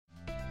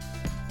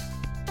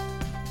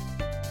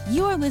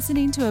You are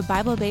listening to a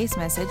Bible-based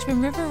message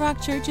from River Rock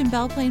Church in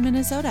Belle Plaine,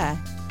 Minnesota.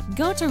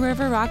 Go to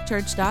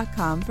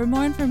riverrockchurch.com for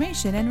more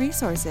information and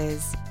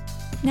resources.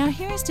 Now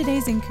here's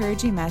today's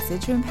encouraging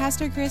message from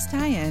Pastor Chris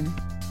Teien.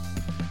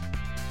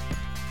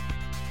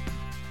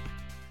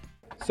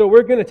 So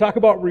we're going to talk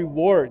about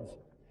rewards.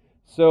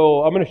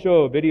 So I'm going to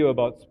show a video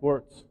about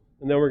sports,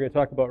 and then we're going to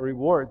talk about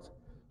rewards.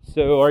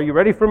 So are you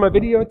ready for my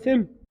video,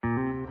 Tim?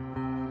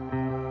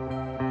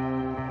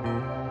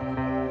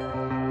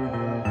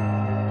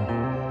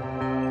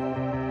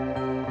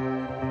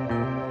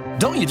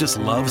 Don't you just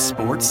love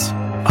sports?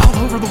 All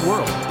over the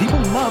world, people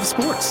love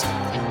sports.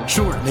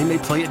 Sure, they may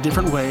play it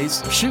different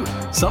ways. Shoot,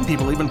 some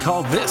people even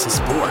call this a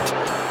sport.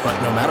 But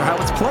no matter how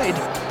it's played,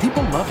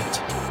 people love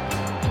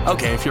it.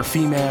 Okay, if you're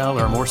female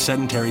or a more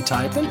sedentary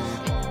type, then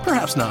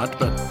perhaps not,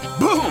 but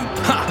boom!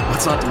 Ha!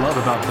 What's not to love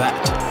about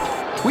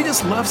that? We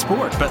just love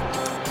sport, but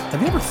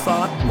have you ever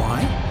thought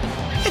why?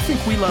 I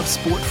think we love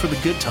sport for the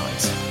good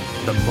times,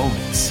 the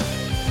moments,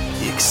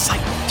 the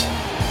excitement,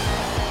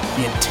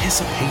 the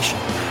anticipation.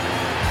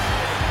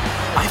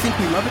 I think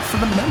we love it for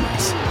the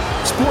memories.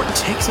 Sport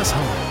takes us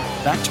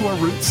home, back to our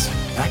roots,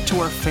 back to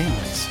our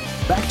families,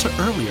 back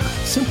to earlier,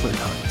 simpler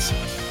times.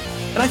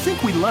 And I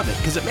think we love it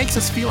because it makes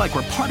us feel like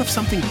we're part of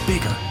something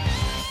bigger.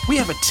 We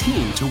have a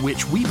team to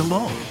which we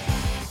belong.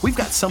 We've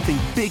got something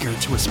bigger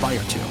to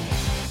aspire to.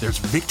 There's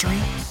victory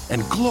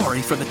and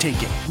glory for the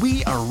taking.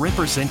 We are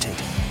represented.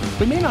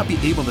 We may not be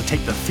able to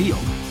take the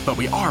field, but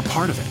we are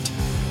part of it.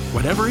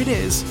 Whatever it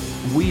is,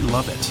 we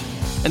love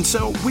it. And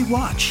so we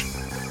watch,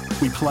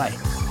 we play,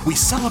 we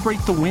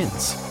celebrate the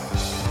wins,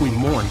 we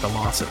mourn the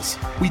losses,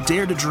 we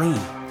dare to dream,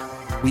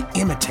 we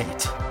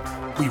imitate,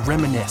 we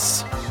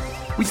reminisce,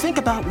 we think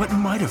about what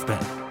might have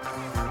been,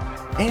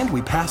 and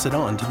we pass it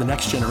on to the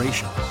next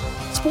generation.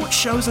 Sport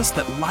shows us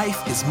that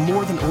life is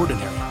more than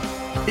ordinary.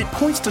 It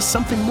points to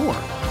something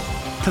more.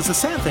 Because the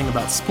sad thing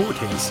about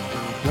sport is,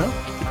 well,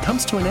 it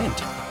comes to an end.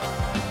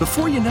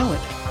 Before you know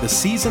it, the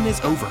season is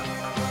over.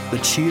 The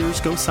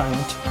cheers go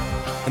silent,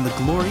 and the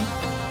glory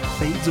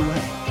fades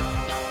away.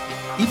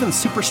 Even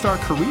superstar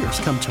careers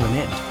come to an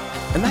end.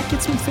 And that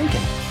gets me thinking,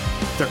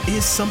 there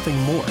is something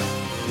more.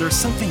 There's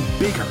something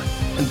bigger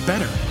and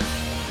better.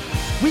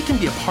 We can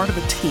be a part of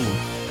a team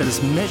that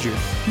is measured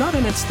not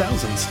in its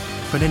thousands,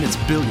 but in its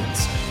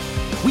billions.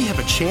 We have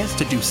a chance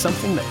to do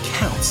something that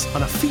counts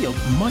on a field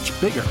much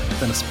bigger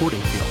than a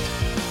sporting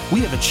field. We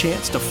have a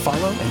chance to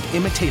follow and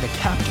imitate a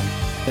captain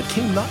that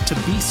came not to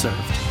be served,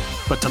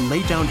 but to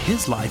lay down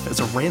his life as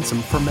a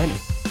ransom for many.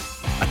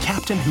 A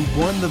captain who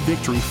won the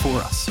victory for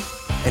us.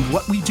 And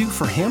what we do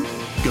for him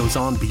goes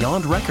on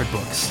beyond record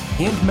books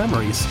and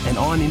memories and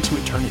on into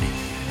eternity.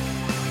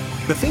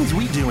 The things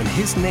we do in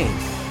his name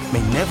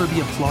may never be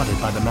applauded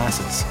by the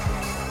masses.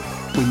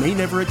 We may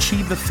never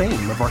achieve the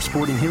fame of our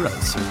sporting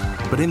heroes,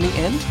 but in the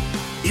end,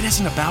 it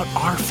isn't about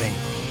our fame,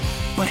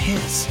 but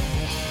his.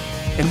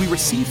 And we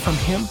receive from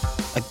him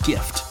a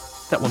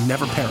gift that will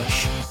never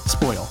perish,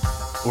 spoil,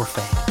 or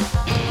fade.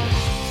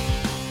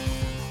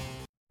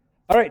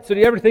 All right, so do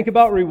you ever think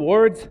about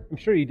rewards? I'm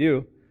sure you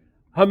do.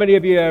 How many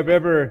of you have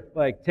ever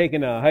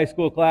taken a high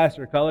school class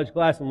or college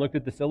class and looked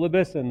at the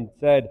syllabus and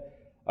said,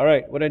 all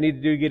right, what I need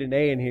to do to get an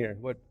A in here?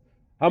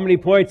 How many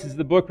points is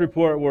the book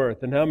report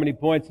worth? And how many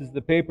points is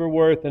the paper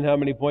worth? And how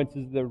many points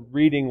is the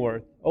reading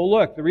worth? Oh,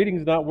 look, the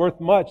reading's not worth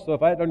much, so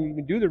if I don't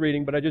even do the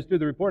reading, but I just do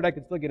the report, I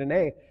can still get an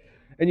A.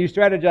 And you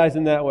strategize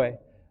in that way.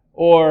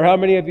 Or how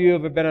many of you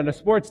have been on a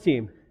sports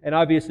team? And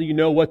obviously you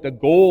know what the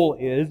goal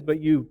is, but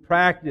you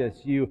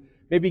practice, you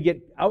maybe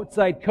get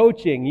outside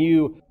coaching,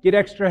 you get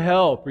extra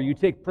help, or you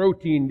take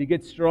protein to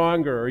get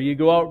stronger, or you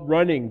go out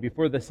running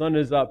before the sun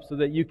is up so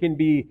that you can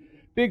be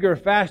bigger,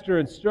 faster,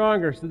 and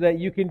stronger so that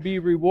you can be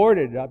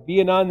rewarded.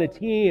 Being on the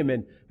team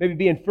and maybe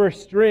being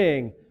first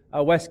string.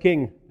 Wes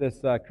King,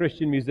 this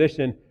Christian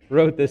musician,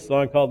 wrote this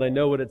song called I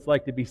Know What It's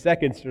Like to Be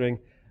Second String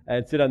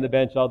and sit on the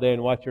bench all day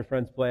and watch your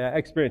friends play. I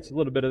experienced a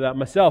little bit of that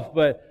myself,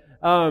 but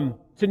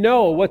to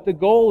know what the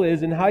goal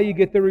is and how you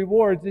get the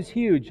rewards is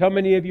huge. How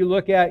many of you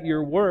look at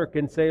your work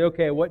and say,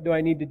 okay, what do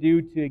I need to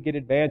do to get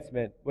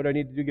advancement? What do I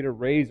need to do to get a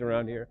raise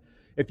around here?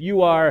 If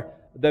you are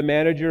the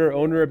manager or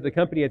owner of the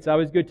company, it's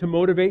always good to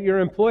motivate your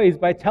employees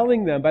by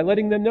telling them, by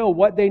letting them know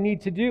what they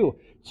need to do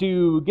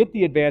to get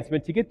the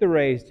advancement, to get the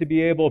raise, to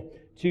be able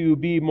to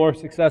be more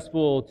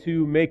successful,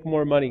 to make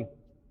more money.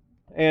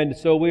 And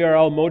so we are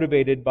all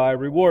motivated by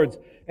rewards.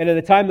 And in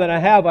the time that I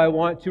have, I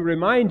want to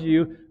remind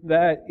you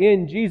that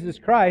in Jesus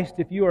Christ,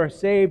 if you are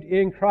saved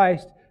in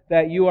Christ,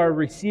 that you are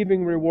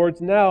receiving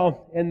rewards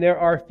now, and there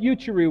are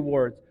future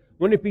rewards.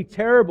 Wouldn't it be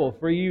terrible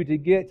for you to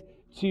get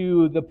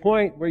to the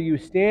point where you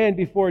stand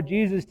before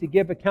Jesus to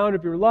give account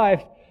of your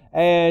life,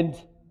 and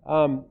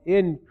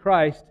in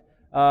Christ,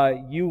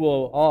 we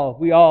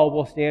all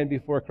will stand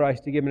before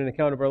Christ to give an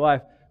account of our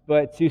life.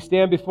 But to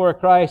stand before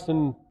Christ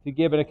and to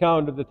give an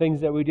account of the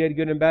things that we did,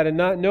 good and bad, and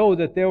not know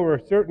that there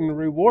were certain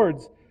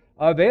rewards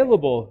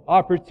available,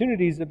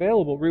 opportunities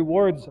available.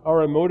 Rewards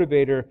are a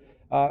motivator.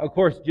 Of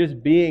course,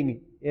 just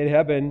being in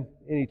heaven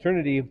in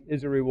eternity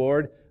is a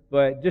reward,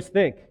 but just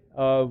think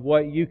of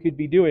what you could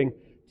be doing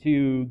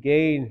to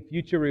gain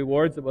future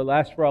rewards that will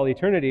last for all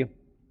eternity.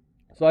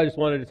 So I just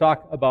wanted to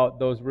talk about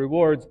those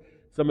rewards.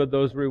 Some of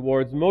those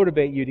rewards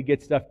motivate you to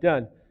get stuff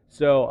done.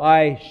 So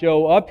I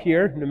show up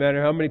here, no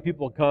matter how many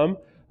people come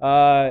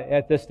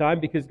at this time,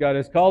 because God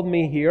has called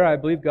me here. I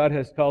believe God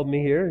has called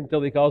me here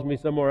until He calls me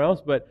somewhere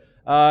else, but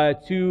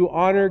to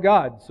honor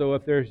God. So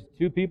if there's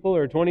 2 people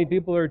or 20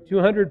 people or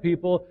 200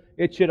 people,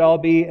 it should all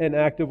be an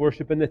act of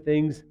worship in the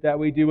things that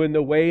we do in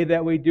the way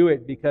that we do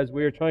it, because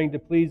we are trying to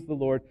please the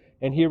Lord,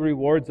 and He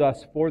rewards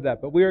us for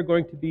that. But we are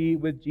going to be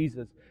with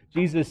Jesus.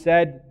 Jesus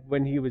said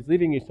when He was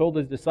leaving, He told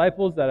His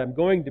disciples that I'm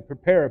going to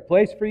prepare a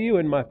place for you.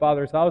 In my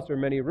Father's house are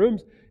many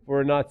rooms. If it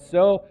were not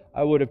so,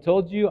 I would have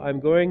told you I'm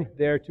going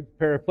there to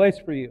prepare a place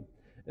for you.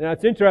 And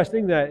it's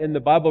interesting that in the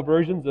Bible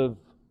versions of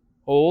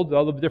old,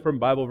 all the different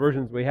Bible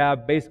versions we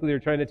have, basically they're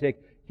trying to take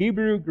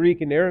Hebrew,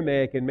 Greek, and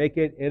Aramaic and make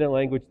it in a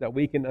language that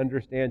we can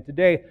understand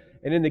today.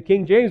 And in the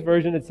King James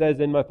Version, it says,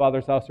 in my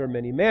Father's house are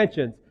many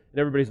mansions. And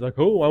everybody's like,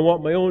 oh, I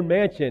want my own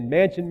mansion.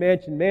 Mansion,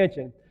 mansion,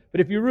 mansion.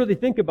 But if you really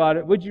think about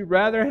it, would you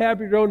rather have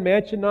your own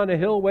mansion on a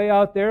hill way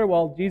out there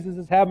while Jesus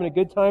is having a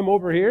good time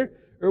over here?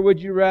 Or would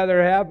you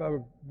rather have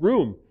a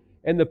room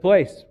in the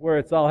place where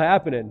it's all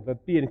happening,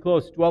 but being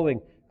close,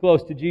 dwelling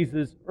close to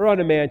Jesus, or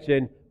on a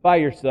mansion by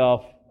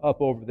yourself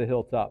up over the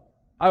hilltop?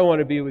 I want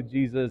to be with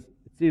Jesus.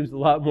 It seems a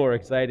lot more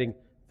exciting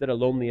instead of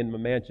lonely in my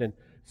mansion.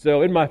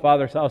 So in my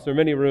Father's house are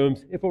many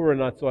rooms. If it were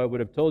not so, I would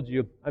have told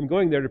you, I'm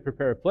going there to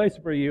prepare a place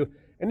for you.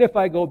 And if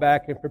I go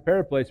back and prepare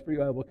a place for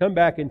you, I will come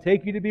back and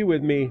take you to be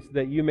with me, so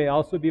that you may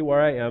also be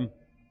where I am.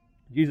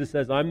 Jesus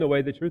says, I'm the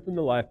way, the truth, and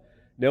the life.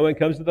 No one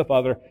comes to the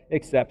Father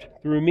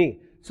except through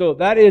me. So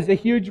that is a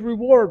huge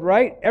reward,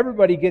 right?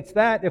 Everybody gets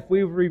that if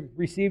we've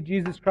received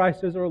Jesus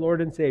Christ as our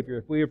Lord and Savior.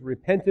 If we have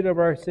repented of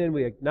our sin,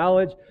 we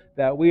acknowledge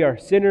that we are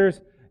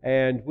sinners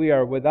and we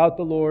are without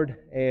the Lord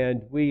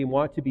and we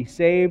want to be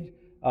saved.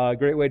 A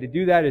great way to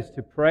do that is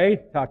to pray,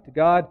 talk to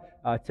God,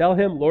 tell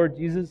Him, Lord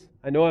Jesus,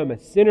 I know I'm a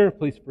sinner.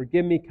 Please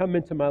forgive me. Come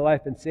into my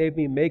life and save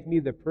me. Make me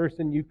the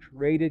person you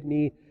created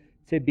me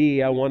to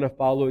be. I want to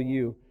follow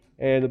you.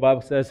 And the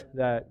Bible says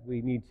that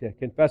we need to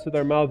confess with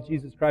our mouth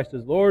Jesus Christ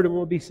as Lord and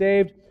we'll be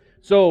saved.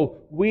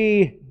 So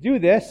we do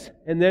this,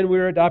 and then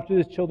we're adopted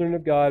as children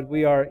of God.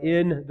 We are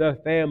in the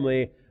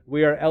family.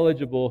 We are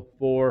eligible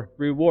for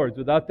rewards.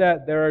 Without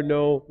that, there are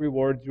no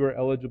rewards you are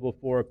eligible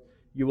for.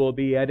 You will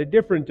be at a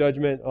different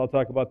judgment. I'll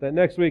talk about that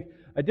next week.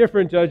 A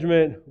different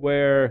judgment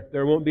where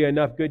there won't be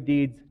enough good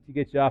deeds to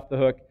get you off the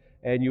hook,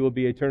 and you will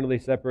be eternally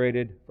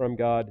separated from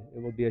God.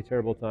 It will be a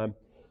terrible time.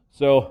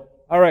 So,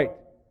 all right.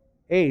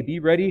 A, be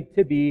ready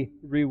to be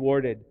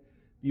rewarded.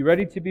 Be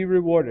ready to be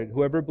rewarded.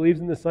 Whoever believes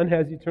in the Son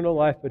has eternal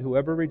life, but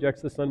whoever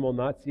rejects the Son will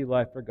not see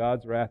life, for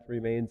God's wrath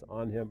remains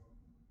on him.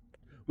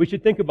 We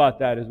should think about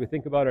that as we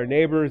think about our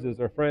neighbors, as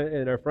our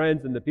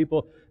friends, and the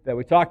people that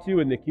we talk to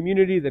in the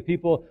community, the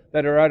people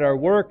that are at our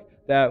work,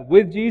 that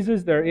with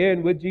Jesus they're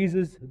in, with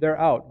Jesus they're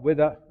out.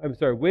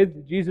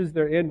 With Jesus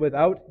they're in,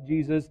 without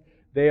Jesus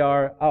they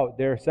are out.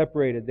 They're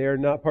separated. They are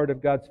not part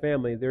of God's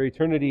family. Their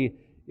eternity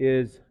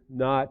is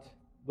not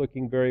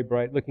looking very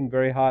bright, looking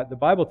very hot. The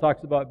Bible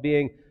talks about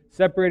being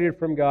separated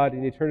from God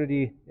in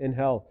eternity in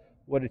hell.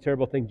 What a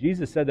terrible thing.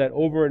 Jesus said that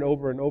over and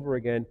over and over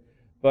again.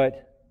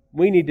 But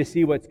we need to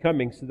see what's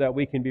coming so that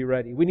we can be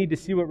ready. We need to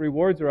see what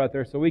rewards are out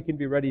there so we can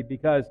be ready,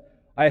 because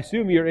I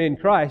assume you're in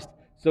Christ,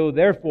 so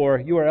therefore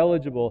you are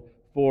eligible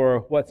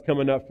for what's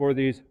coming up for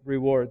these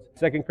rewards.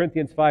 2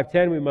 Corinthians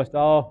 5:10, we must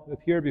all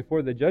appear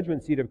before the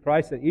judgment seat of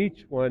Christ, that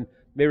each one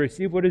may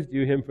receive what is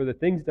due him for the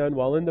things done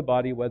while in the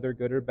body, whether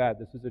good or bad.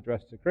 This is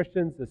addressed to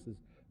Christians. This is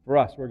for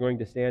us. We're going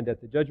to stand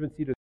at the judgment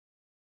seat of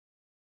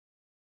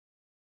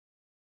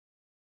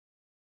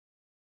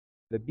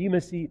the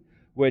Bema seat,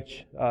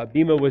 which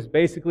Bema was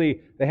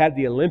basically, they had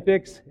the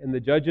Olympics, and the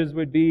judges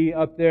would be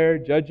up there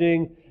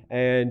judging,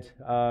 and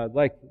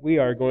like we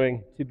are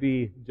going to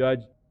be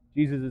judged,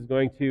 Jesus is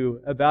going to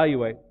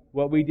evaluate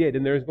what we did,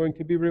 and there's going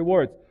to be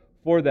rewards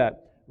for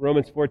that.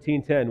 Romans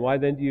 14:10, why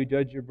then do you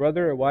judge your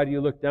brother, or why do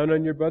you look down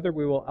on your brother?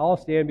 We will all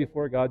stand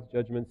before God's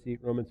judgment seat.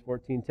 Romans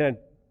 14:10.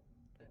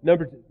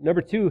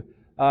 Number two,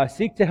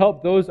 seek to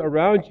help those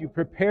around you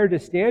prepare to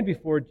stand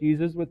before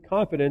Jesus with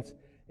confidence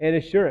and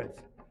assurance.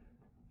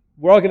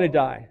 We're all going to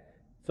die.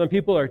 Some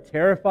people are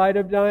terrified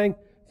of dying.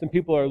 Some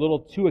people are a little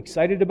too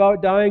excited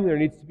about dying. There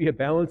needs to be a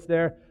balance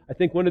there. I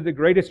think one of the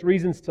greatest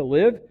reasons to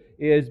live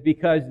is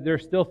because there are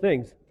still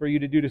things for you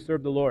to do to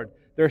serve the Lord.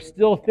 There are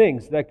still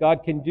things that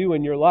God can do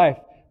in your life.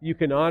 You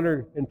can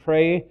honor and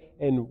pray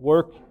and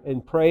work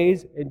and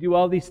praise and do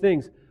all these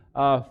things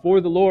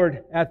for the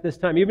Lord at this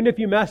time. Even if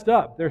you messed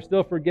up, there's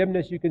still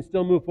forgiveness. You can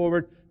still move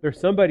forward. There's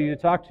somebody to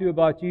talk to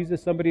about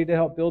Jesus, somebody to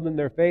help build in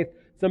their faith,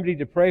 somebody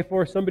to pray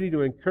for, somebody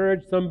to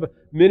encourage, some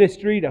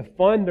ministry to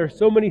fund. There's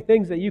so many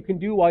things that you can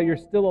do while you're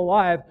still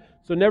alive.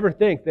 So never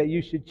think that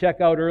you should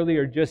check out early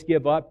or just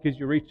give up because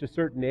you reached a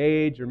certain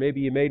age, or maybe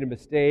you made a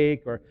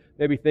mistake, or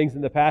maybe things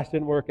in the past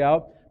didn't work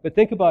out. But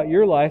think about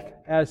your life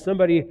as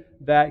somebody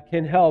that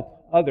can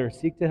help others.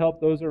 Seek to help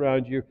those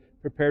around you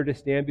prepared to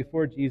stand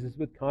before Jesus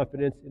with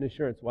confidence and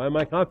assurance. Why am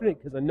I confident?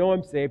 Because I know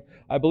I'm saved.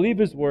 I believe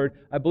His Word.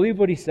 I believe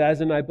what He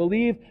says, and I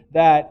believe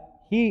that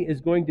He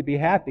is going to be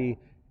happy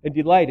and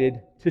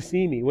delighted to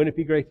see me. Wouldn't it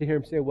be great to hear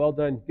Him say, well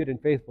done, good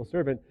and faithful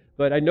servant?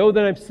 But I know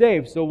that I'm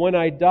saved, so when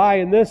I die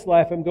in this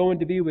life, I'm going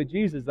to be with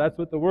Jesus. That's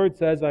what the Word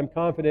says. I'm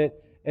confident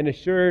and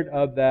assured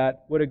of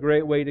that. What a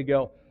great way to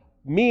go.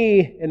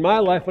 Me, in my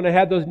life, when I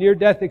have those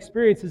near-death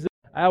experiences,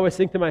 I always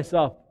think to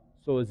myself,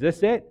 so is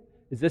this it?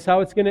 Is this how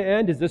it's going to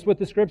end? Is this what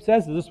the Script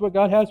says? Is this what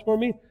God has for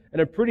me?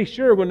 And I'm pretty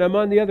sure when I'm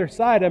on the other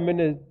side, I'm going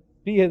to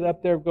be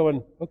up there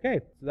going, okay,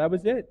 so that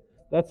was it.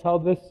 That's how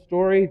this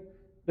story,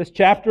 this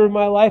chapter of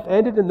my life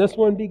ended and this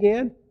one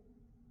began.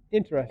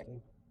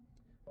 Interesting.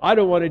 I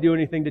don't want to do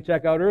anything to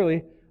check out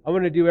early. I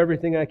want to do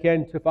everything I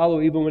can to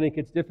follow even when it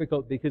gets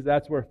difficult, because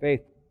that's where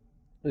faith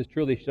is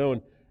truly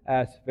shown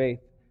as faith.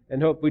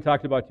 And we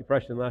talked about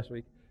depression last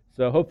week.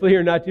 So hopefully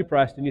you're not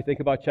depressed and you think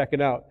about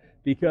checking out,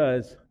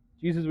 because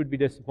Jesus would be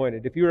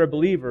disappointed. If you were a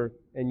believer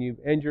and you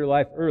end your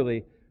life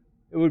early,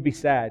 it would be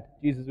sad.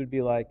 Jesus would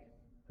be like,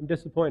 I'm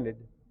disappointed.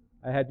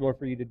 I had more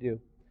for you to do.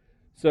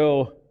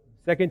 So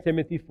 2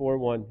 Timothy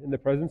 4:1, in the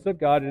presence of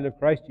God and of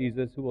Christ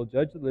Jesus, who will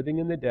judge the living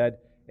and the dead,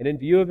 and in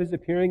view of His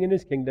appearing in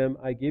His kingdom,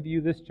 I give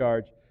you this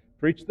charge.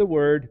 Preach the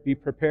word, be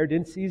prepared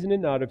in season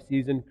and out of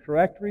season,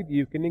 correct,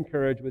 rebuke, and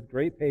encourage with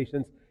great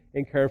patience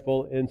and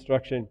careful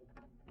instruction.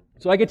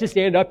 So I get to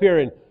stand up here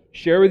and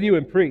share with you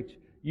and preach.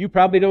 You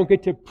probably don't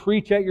get to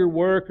preach at your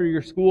work or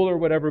your school or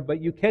whatever,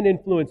 but you can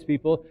influence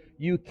people.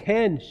 You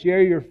can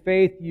share your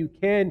faith. You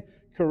can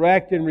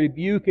correct and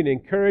rebuke and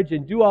encourage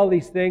and do all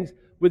these things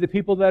with the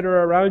people that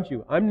are around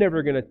you. I'm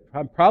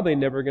probably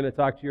never going to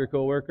talk to your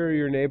coworker or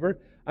your neighbor.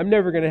 I'm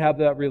never going to have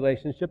that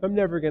relationship. I'm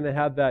never going to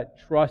have that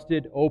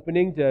trusted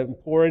opening to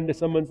pour into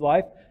someone's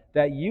life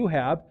that you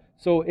have.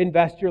 So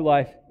invest your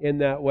life in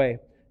that way.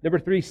 Number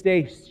 3,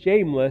 stay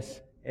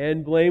shameless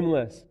and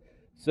blameless.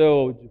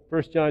 So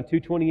 1 John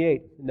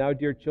 2:28, now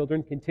dear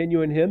children,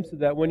 continue in Him so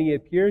that when He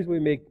appears we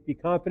may be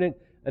confident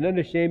and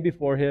unashamed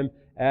before Him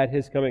at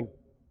His coming.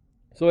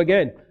 So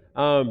again,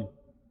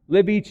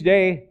 live each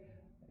day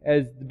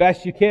as the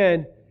best you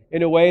can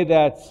in a way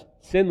that's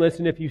sinless.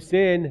 And if you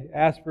sin,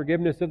 ask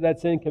forgiveness of that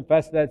sin,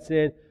 confess that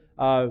sin,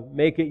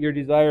 make it your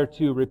desire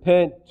to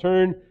repent,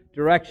 turn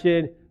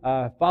direction,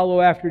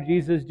 follow after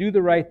Jesus, do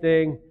the right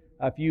thing.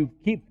 If you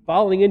keep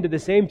falling into the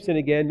same sin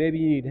again, maybe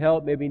you need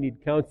help, maybe you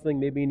need counseling,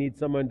 maybe you need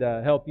someone to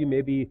help you,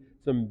 maybe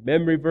some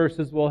memory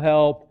verses will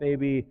help,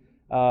 maybe,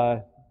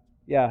 pastors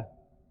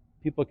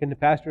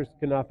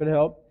can often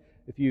help.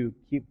 If you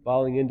keep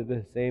falling into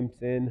the same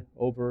sin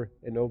over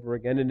and over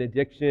again, an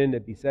addiction, a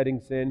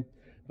besetting sin.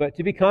 But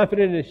to be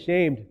confident and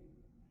ashamed,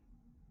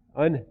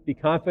 be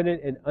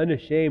confident and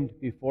unashamed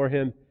before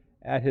Him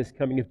at His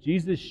coming. If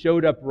Jesus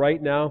showed up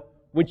right now,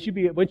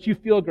 wouldn't you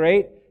feel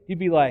great? You'd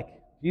be like,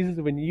 Jesus,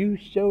 when you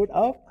showed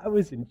up, I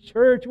was in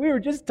church. We were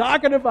just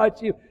talking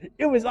about you.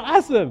 It was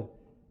awesome.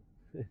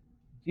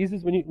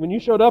 Jesus, when you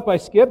showed up, I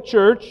skipped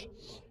church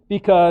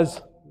because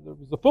there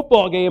was a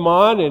football game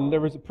on and there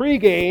was a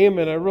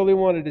pregame and I really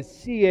wanted to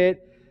see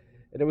it.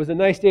 And it was a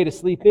nice day to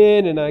sleep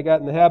in, and I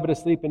got in the habit of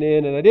sleeping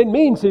in, and I didn't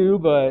mean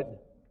to,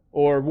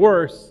 or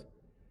worse.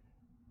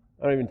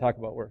 I don't even talk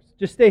about worse.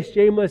 Just stay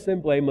shameless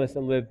and blameless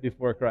and live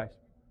before Christ.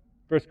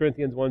 1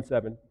 Corinthians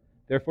 1:7.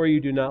 Therefore you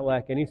do not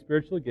lack any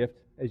spiritual gift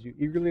as you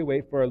eagerly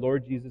wait for our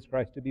Lord Jesus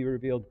Christ to be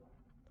revealed.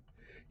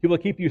 He will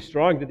keep you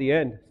strong to the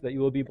end so that you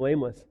will be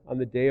blameless on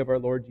the day of our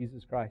Lord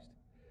Jesus Christ.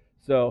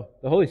 So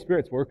the Holy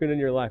Spirit's working in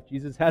your life.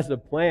 Jesus has a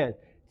plan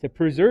to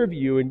preserve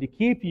you and to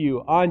keep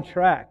you on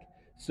track.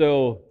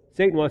 So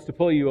Satan wants to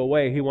pull you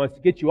away. He wants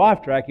to get you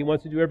off track. He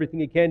wants to do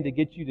everything he can to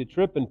get you to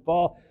trip and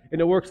fall.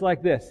 And it works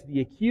like this.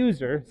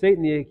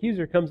 Satan the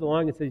accuser comes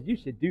along and says, you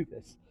should do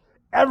this.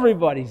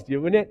 Everybody's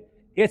doing it.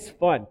 It's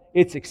fun.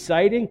 It's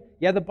exciting.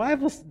 Yeah,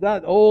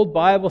 that old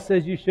Bible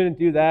says you shouldn't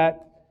do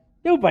that.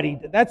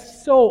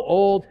 That's so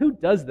old. Who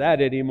does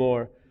that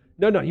anymore?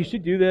 No, you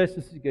should do this.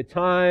 This is a good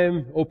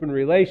time. Open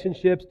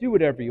relationships. Do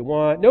whatever you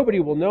want. Nobody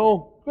will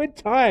know. Good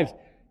times.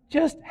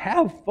 Just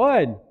have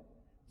fun.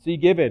 So you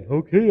give in.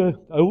 Okay,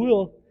 I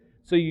will.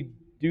 So you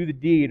do the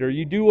deed, or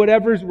you do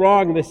whatever's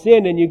wrong, the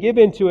sin, and you give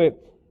into it.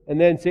 And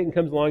then Satan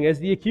comes along as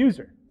the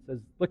accuser. Says,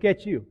 look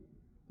at you.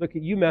 Look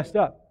at you messed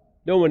up.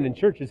 No one in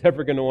church is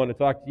ever going to want to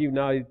talk to you.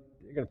 Now you're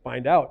going to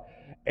find out.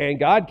 And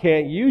God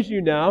can't use you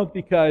now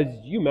because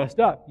you messed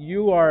up.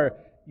 You're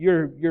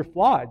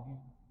flawed.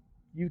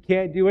 You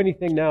can't do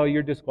anything now.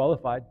 You're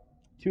disqualified.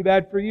 Too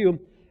bad for you.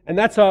 And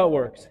that's how it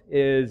works,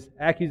 is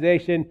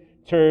temptation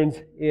turns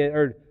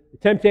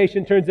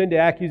into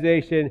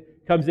accusation,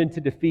 comes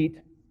into defeat.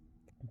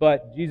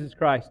 But Jesus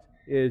Christ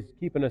is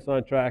keeping us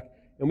on track.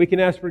 And we can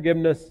ask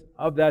forgiveness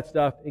of that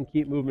stuff and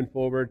keep moving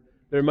forward.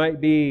 There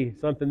might be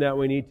something that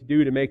we need to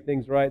do to make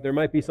things right. There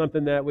might be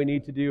something that we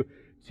need to do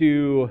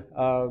to,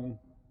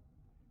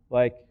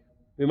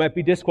 we might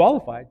be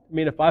disqualified. I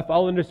mean, if I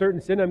fall into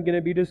certain sin, I'm going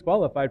to be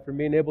disqualified from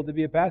being able to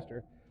be a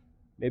pastor.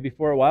 Maybe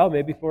for a while,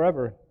 maybe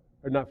forever.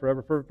 Or not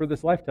forever, for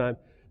this lifetime.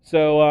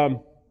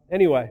 So,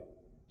 anyway,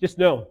 just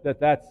know that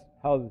that's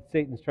how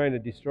Satan's trying to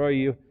destroy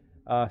you.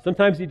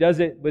 Sometimes he does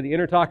it with the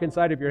inner talk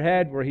inside of your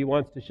head where he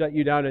wants to shut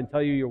you down and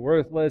tell you you're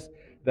worthless,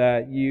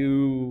 that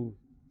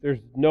there's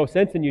no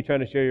sense in you trying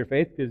to share your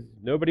faith because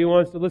nobody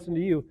wants to listen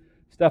to you,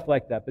 stuff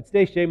like that. But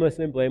stay shameless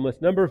and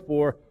blameless. Number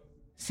 4,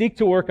 seek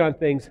to work on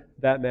things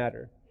that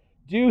matter.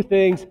 Do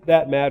things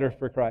that matter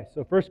for Christ.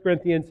 So 1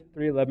 Corinthians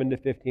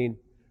 3:11-15.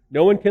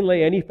 No one can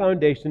lay any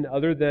foundation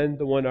other than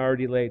the one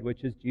already laid,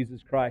 which is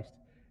Jesus Christ.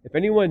 If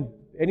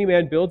any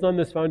man builds on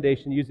this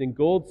foundation using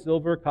gold,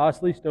 silver,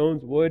 costly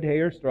stones, wood, hay,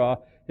 or straw,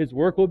 his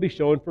work will be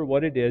shown for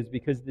what it is,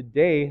 because the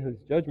day, his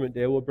judgment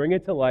day, will bring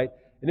it to light,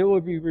 and it will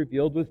be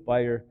revealed with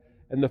fire.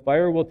 And the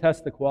fire will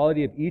test the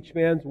quality of each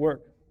man's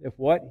work. If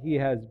what he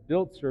has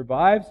built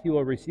survives, he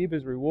will receive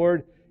his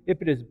reward.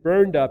 If it is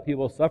burned up, he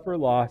will suffer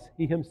loss.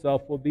 He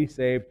himself will be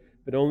saved,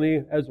 but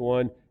only as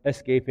one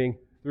escaping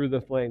through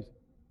the flames.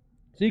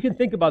 So you can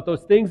think about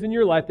those things in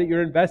your life that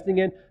you're investing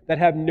in that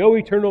have no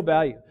eternal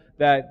value,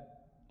 that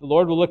the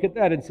Lord will look at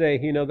that and say,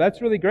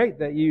 that's really great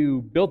that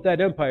you built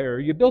that empire, or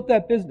you built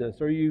that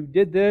business, or you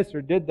did this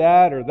or did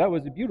that, or that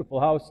was a beautiful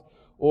house,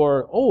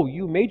 or,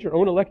 you made your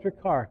own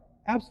electric car.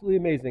 Absolutely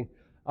amazing.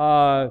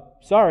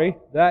 Sorry,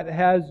 that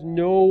has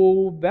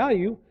no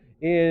value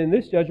in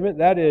this judgment.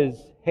 That is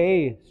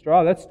hay,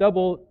 straw, that's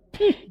stubble,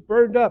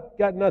 burned up,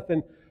 got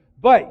nothing.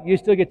 But you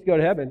still get to go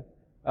to heaven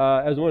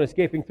as one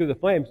escaping through the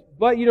flames.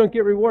 But you don't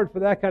get reward for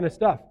that kind of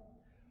stuff.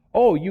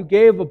 You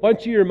gave a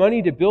bunch of your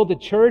money to build a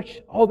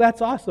church.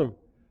 That's awesome.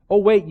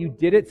 Wait, you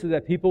did it so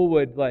that people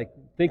would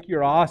think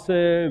you're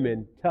awesome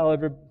and tell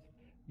everybody.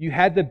 You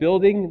had the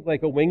building,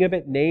 a wing of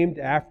it, named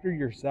after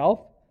yourself.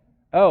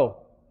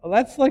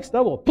 That's like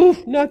stubble.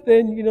 Poof,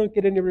 nothing. You don't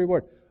get any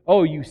reward.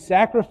 You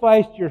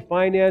sacrificed your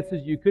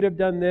finances. You could have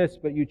done this,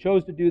 but you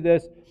chose to do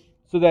this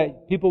so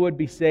that people would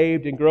be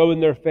saved and grow in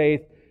their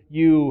faith.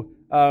 You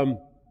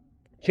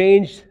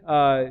changed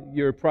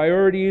your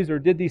priorities or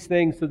did these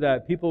things so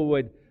that people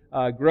would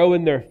grow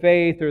in their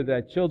faith, or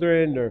that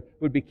children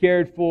would be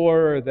cared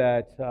for, or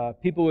that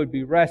people would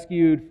be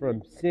rescued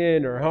from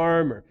sin or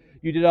harm, or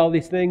you did all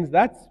these things.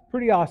 That's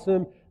pretty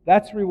awesome.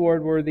 That's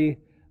reward worthy.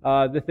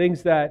 The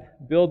things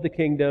that build the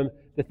kingdom,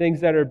 the things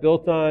that are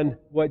built on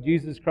what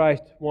Jesus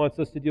Christ wants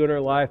us to do in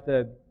our life,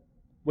 the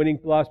winning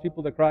lost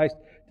people to Christ,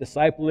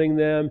 discipling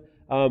them,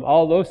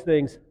 all those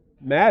things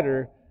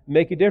matter,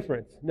 make a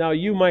difference. Now,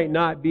 you might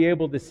not be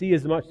able to see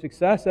as much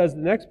success as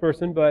the next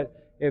person, but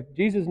if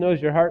Jesus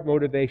knows your heart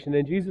motivation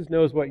and Jesus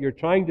knows what you're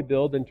trying to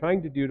build and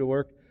trying to do to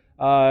work,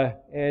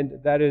 and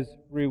that is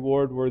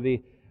reward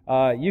worthy,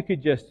 you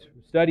could just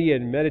study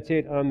and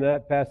meditate on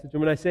that passage.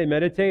 And when I say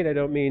meditate, I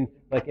don't mean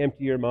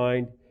empty your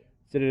mind,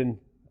 sit in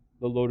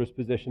the lotus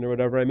position or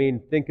whatever. I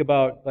mean, think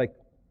about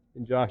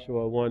in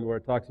Joshua 1 where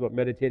it talks about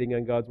meditating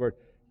on God's Word.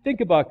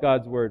 Think about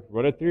God's Word.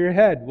 Run it through your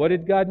head. What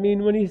did God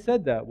mean when He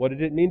said that? What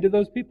did it mean to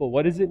those people?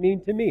 What does it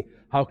mean to me?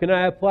 How can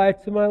I apply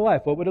it to my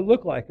life? What would it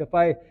look like if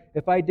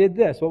I did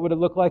this? What would it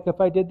look like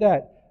if I did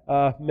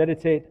that?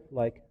 Meditate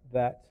like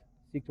that.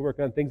 Seek to work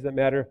on things that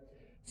matter.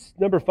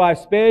 Number 5,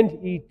 spend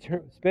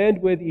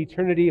with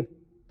eternity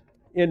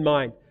in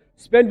mind.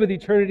 Spend with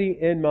eternity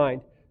in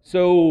mind.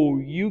 So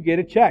you get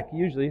a check,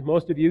 usually.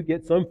 Most of you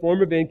get some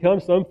form of income,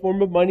 some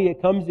form of money.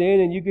 It comes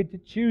in and you get to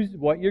choose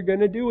what you're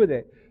going to do with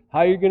it,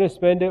 how you're going to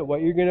spend it,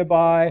 what you're going to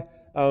buy.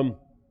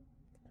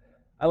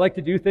 I like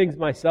to do things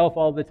myself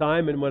all the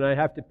time, and when I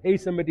have to pay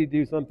somebody to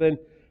do something,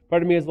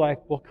 part of me is like,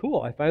 well,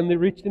 cool, I finally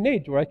reached an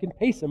age where I can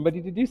pay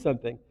somebody to do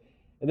something.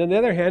 And then on the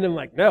other hand, I'm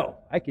like, no,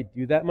 I could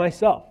do that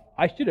myself.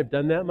 I should have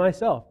done that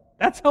myself.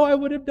 That's how I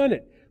would have done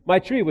it. My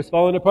tree was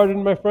falling apart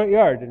in my front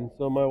yard, and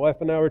so my wife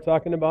and I were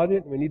talking about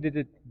it, and we needed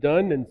it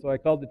done, and so I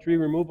called the tree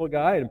removal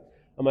guy, and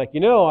I'm like,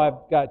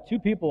 I've got 2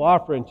 people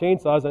offering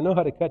chainsaws. I know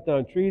how to cut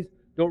down trees.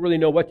 Don't really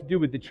know what to do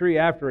with the tree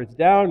after it's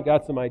down.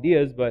 Got some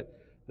ideas, but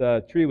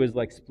the tree was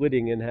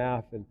splitting in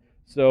half, and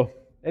so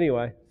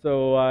anyway,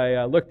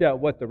 I looked at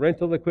what the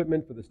rental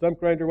equipment for the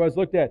stump grinder was,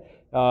 looked at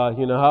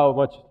how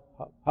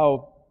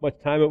much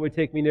time it would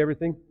take me and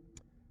everything.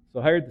 So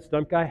I hired the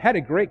stump guy, had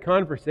a great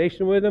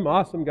conversation with him,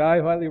 awesome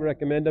guy, highly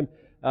recommend him.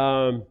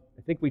 I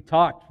think we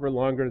talked for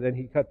longer than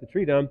he cut the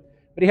tree down.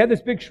 But he had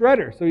this big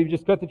shredder, so he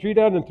just cut the tree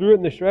down and threw it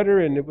in the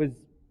shredder, and it was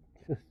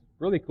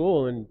really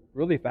cool and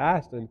really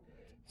fast. And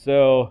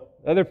so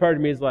the other part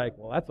of me is like,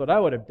 well, that's what I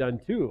would have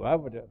done too.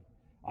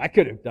 I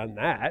could have done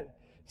that.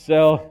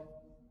 So,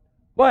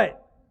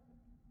 but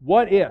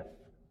what if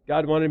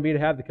God wanted me to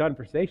have the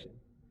conversation?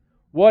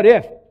 What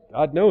if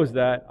God knows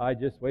that I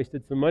just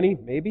wasted some money,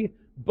 maybe,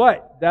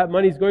 but that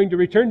money's going to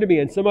return to me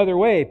in some other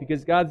way,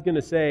 because God's going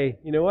to say,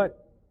 you know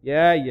what?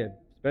 Yeah, you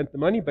spent the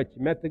money, but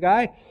you met the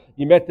guy,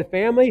 you met the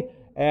family,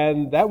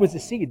 and that was a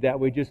seed that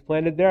we just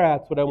planted there.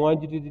 That's what I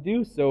wanted you to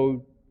do,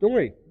 so don't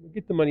worry. We'll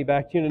get the money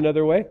back to you in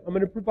another way. I'm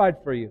going to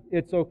provide for you.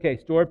 It's okay.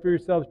 Store up for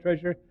yourselves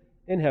treasure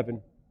in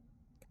heaven,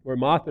 where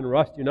moth and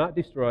rust do not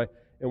destroy,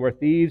 and where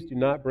thieves do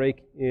not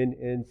break in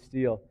and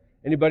steal.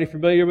 Anybody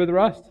familiar with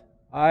rust?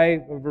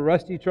 I have a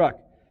rusty truck.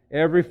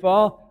 Every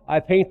fall,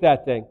 I paint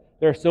that thing.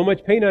 There's so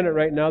much paint on it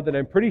right now that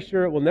I'm pretty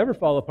sure it will never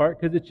fall apart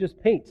because it's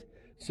just paint.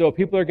 So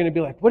people are going to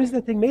be like, what is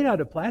that thing made out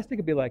of? Plastic?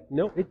 It'd be like,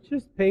 no, it's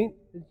just paint.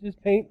 It's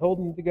just paint,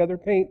 holding together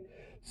paint.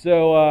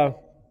 So,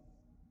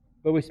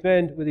 but we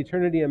spend with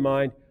eternity in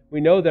mind. We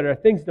know that our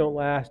things don't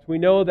last. We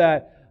know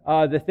that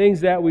the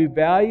things that we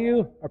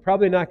value are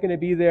probably not going to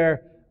be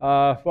there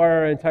for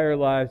our entire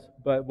lives,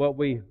 but what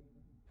we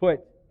put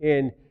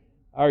in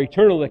our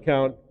eternal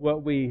account,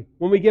 when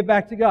we get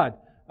back to God,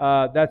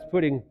 that's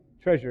putting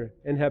treasure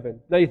in heaven.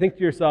 Now you think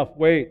to yourself,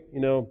 wait,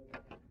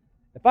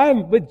 if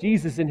I'm with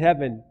Jesus in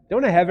heaven,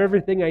 don't I have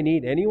everything I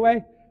need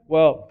anyway?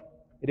 Well,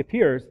 it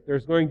appears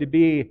there's going to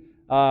be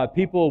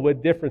people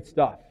with different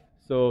stuff.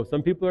 So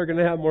some people are going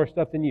to have more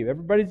stuff than you.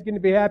 Everybody's going to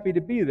be happy to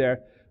be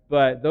there,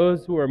 but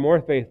those who are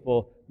more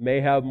faithful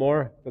may have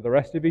more for the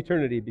rest of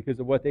eternity because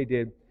of what they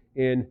did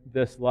in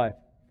this life.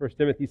 1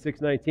 Timothy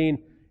 6:19,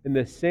 in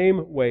the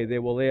same way they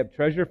will lay up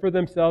treasure for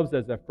themselves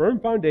as a firm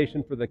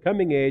foundation for the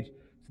coming age, so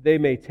they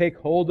may take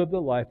hold of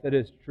the life that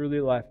is truly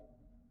life.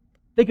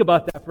 Think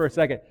about that for a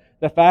second.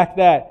 The fact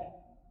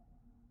that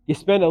you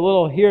spend a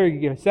little here,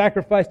 you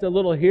sacrificed a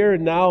little here,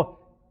 and now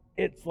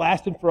it's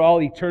lasting for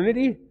all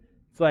eternity.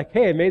 It's like,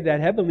 hey, I made that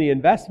heavenly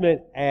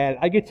investment, and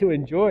I get to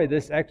enjoy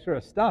this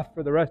extra stuff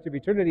for the rest of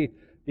eternity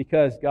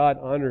because God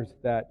honors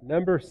that.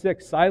 Number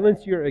 6,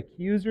 silence your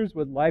accusers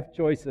with life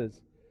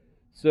choices.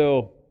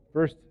 So,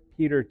 1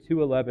 Peter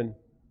 2:11,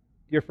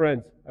 dear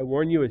friends, I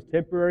warn you as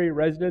temporary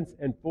residents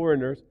and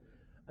foreigners.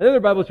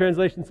 Another Bible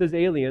translation says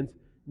aliens.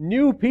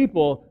 New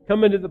people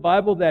come into the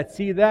Bible that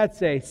see that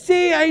say,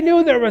 see, I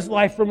knew there was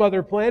life from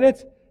other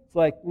planets. It's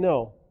like,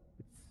 no,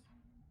 it's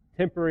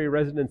temporary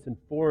residents and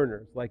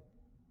foreigners, like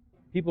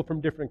people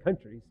from different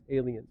countries,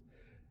 aliens.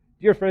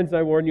 Dear friends,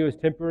 I warn you as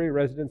temporary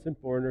residents and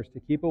foreigners to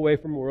keep away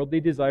from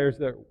worldly desires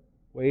that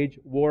wage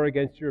war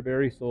against your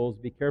very souls.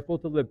 Be careful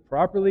to live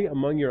properly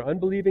among your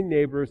unbelieving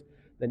neighbors.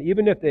 Then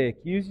even if they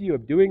accuse you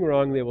of doing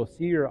wrong, they will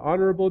see your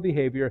honorable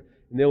behavior,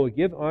 and they will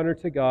give honor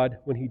to God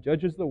when He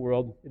judges the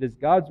world. It is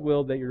God's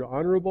will that your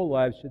honorable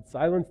lives should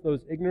silence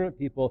those ignorant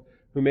people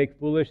who make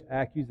foolish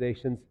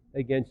accusations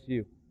against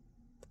you.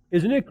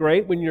 Isn't it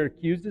great when you're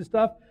accused of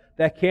stuff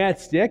that can't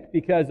stick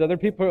because other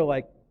people are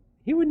like,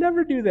 he would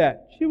never do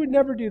that. She would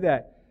never do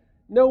that.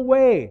 No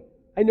way.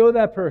 I know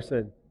that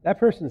person. That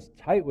person's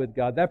tight with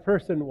God. That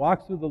person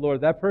walks with the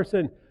Lord. That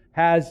person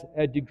has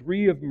a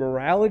degree of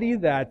morality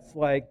that's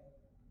like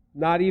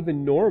not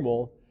even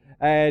normal.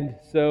 And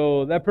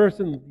so that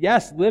person,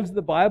 yes, lives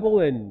the Bible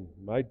and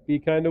might be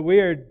kind of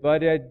weird,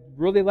 but I'd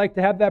really like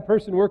to have that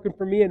person working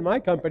for me in my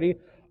company.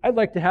 I'd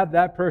like to have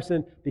that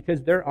person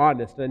because they're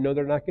honest and I know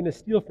they're not going to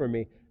steal from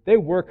me. They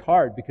work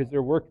hard because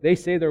they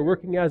say they're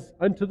working as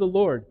unto the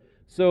Lord.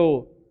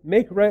 So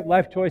make right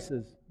life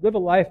choices. Live a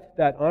life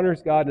that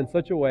honors God in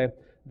such a way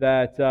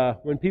that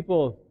when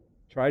people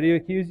try to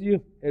accuse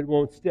you, it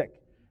won't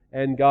stick.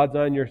 And God's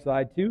on your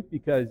side too,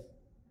 because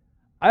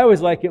I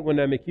always like it when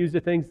I'm accused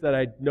of things that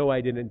I know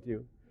I didn't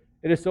do.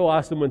 It is so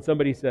awesome when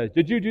somebody says,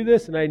 did you do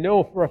this? And I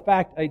know for a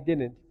fact I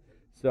didn't.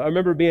 So I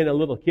remember being a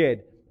little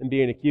kid and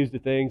being accused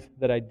of things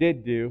that I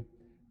did do.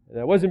 And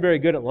I wasn't very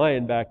good at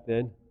lying back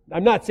then.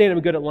 I'm not saying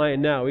I'm good at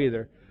lying now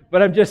either.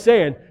 But I'm just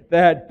saying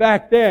that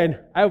back then,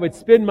 I would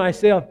spin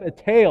myself a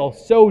tale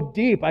so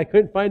deep I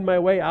couldn't find my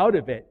way out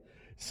of it.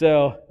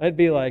 So I'd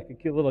be like a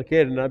cute little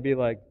kid, and I'd be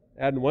like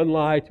adding one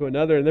lie to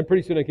another, and then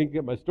pretty soon I couldn't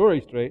get my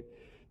story straight.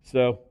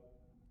 So,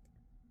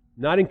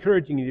 not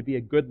encouraging you to be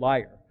a good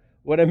liar.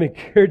 What I'm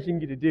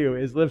encouraging you to do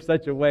is live in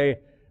such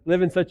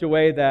a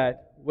way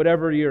that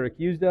whatever you're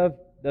accused of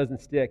doesn't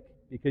stick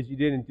because you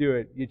didn't do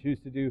it. You're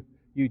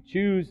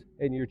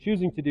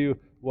choosing to do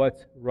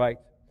what's right.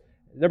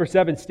 Number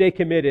 7, stay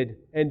committed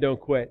and don't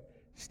quit.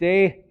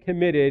 Stay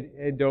committed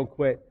and don't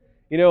quit.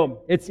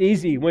 It's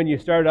easy when you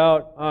start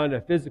out on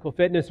a physical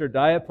fitness or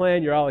diet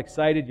plan. You're all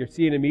excited. You're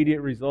seeing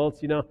immediate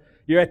results.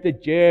 You're at the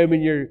gym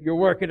and you're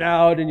working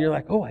out and you're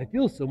like, oh, I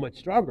feel so much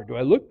stronger. Do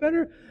I look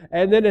better?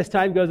 And then as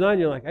time goes on,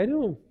 you're like, I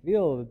don't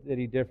feel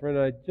any different.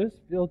 I just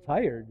feel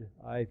tired.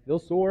 I feel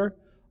sore.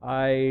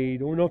 I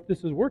don't know if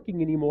this is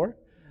working anymore.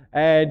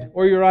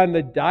 Or you're on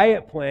the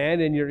diet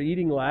plan and you're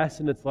eating less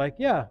and it's like,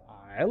 yeah,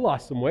 I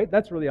lost some weight.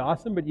 That's really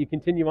awesome. But you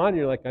continue on and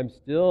you're like, I'm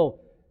still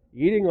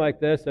eating like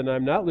this and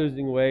I'm not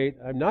losing weight.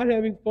 I'm not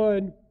having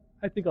fun.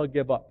 I think I'll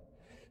give up.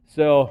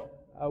 So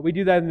we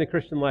do that in the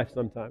Christian life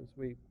sometimes.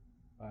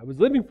 I was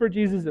living for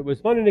Jesus. It was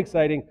fun and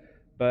exciting.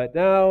 But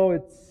now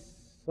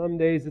some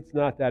days it's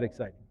not that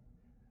exciting.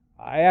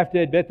 I have to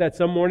admit that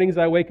some mornings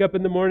I wake up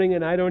in the morning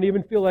and I don't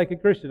even feel like a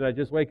Christian. I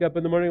just wake up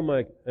in the morning and I'm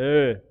like,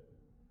 It's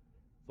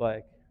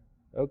like,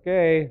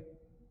 okay,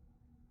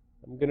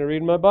 I'm going to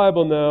read my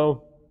Bible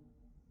now.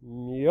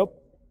 Yep.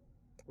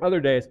 Other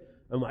days,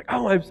 I'm like,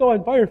 oh, I'm so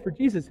on fire for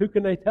Jesus. Who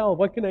can I tell?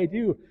 What can I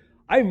do?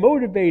 I'm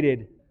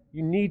motivated.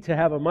 You need to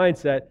have a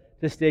mindset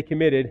to stay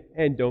committed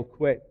and don't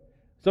quit.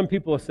 Some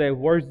people will say,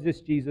 where's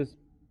this Jesus?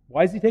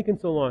 Why is he taking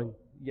so long?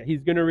 Yeah,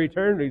 he's going to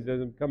return. He's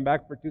going to come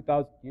back for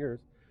 2,000 years.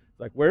 It's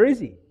like, where is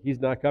he? He's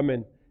not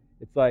coming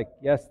It's like,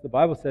 yes, the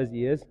Bible says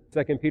He is.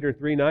 2 Peter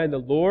 3:9, the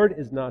Lord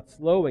is not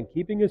slow in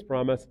keeping His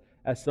promise,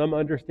 as some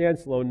understand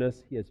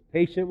slowness. He is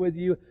patient with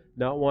you,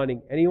 not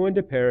wanting anyone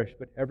to perish,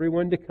 but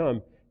everyone to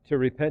come to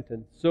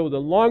repentance. So the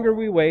longer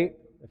we wait,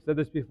 I've said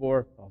this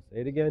before, I'll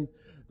say it again,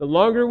 the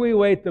longer we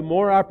wait, the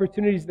more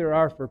opportunities there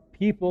are for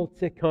people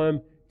to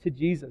come to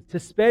Jesus, to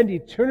spend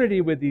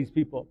eternity with these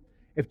people.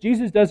 If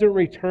Jesus doesn't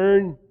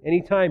return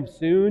anytime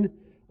soon,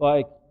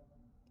 like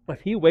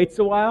if He waits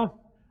a while,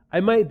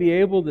 I might be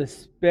able to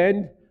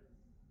spend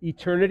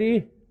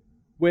eternity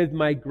with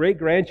my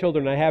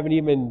great-grandchildren.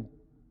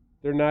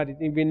 They're not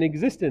even in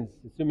existence,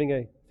 assuming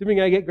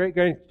I get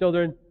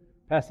great-grandchildren,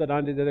 pass that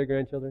on to the other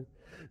grandchildren.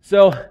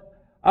 So,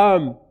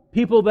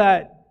 people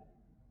that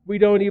we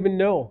don't even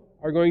know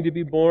are going to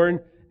be born,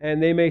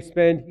 and they may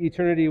spend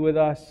eternity with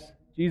us.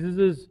 Jesus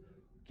is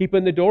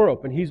keeping the door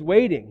open. He's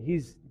waiting.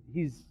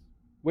 He's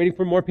waiting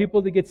for more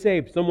people to get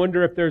saved. Some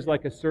wonder if there's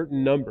like a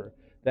certain number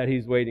that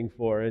He's waiting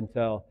for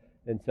until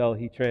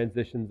He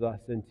transitions us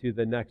into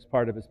the next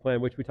part of His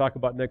plan, which we talk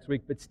about next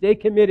week. But stay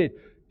committed.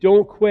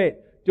 Don't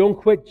quit. Don't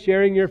quit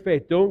sharing your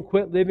faith. Don't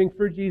quit living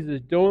for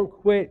Jesus. Don't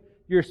quit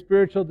your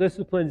spiritual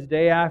disciplines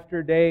day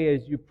after day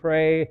as you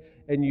pray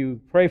and you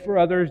pray for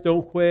others.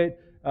 Don't quit.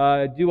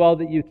 Do all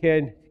that you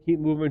can to keep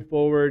moving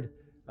forward.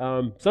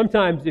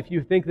 Sometimes if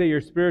you think that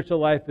your spiritual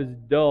life is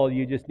dull,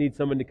 you just need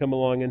someone to come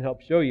along and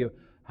help show you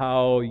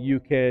how you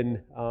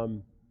can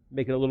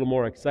make it a little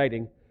more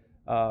exciting.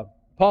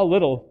 Paul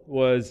Little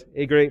was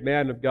a great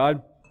man of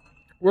God.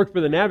 Worked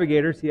for the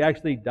Navigators. He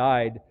actually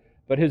died.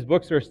 But his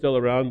books are still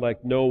around,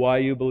 like Know Why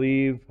You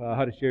Believe,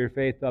 How to Share Your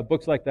Faith,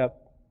 books like that.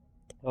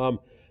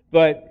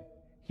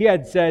 But he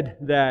had said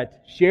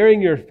that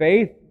sharing your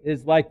faith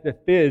is like the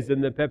fizz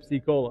in the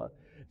Pepsi Cola.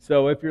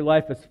 So if your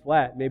life is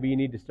flat, maybe you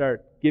need to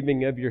start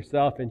giving of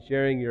yourself and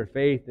sharing your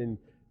faith and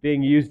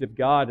being used of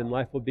God, and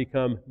life will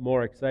become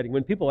more exciting.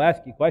 When people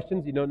ask you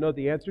questions you don't know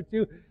the answer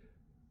to,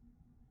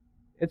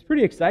 it's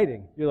pretty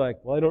exciting. You're like,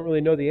 well, I don't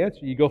really know the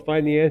answer. You go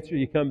find the answer,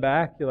 you come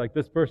back, you're like,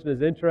 this person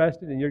is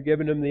interested, and you're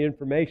giving them the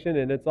information,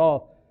 and it's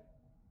all,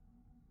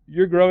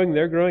 you're growing,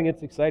 they're growing,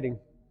 it's exciting.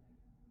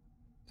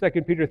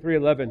 2 Peter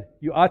 3:11,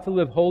 you ought to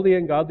live holy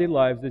and godly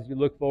lives as you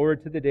look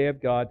forward to the day of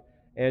God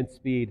and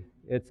speed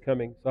its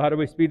coming. So how do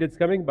we speed its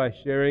coming? By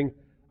sharing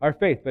our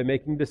faith, by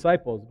making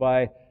disciples,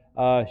 by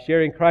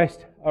sharing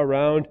Christ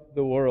around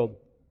the world.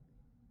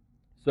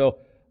 So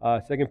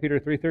 2 Peter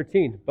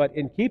 3:13, but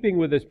in keeping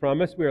with this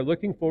promise, we are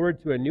looking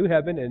forward to a new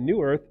heaven and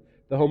new earth,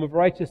 the home of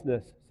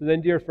righteousness. So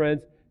then, dear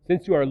friends,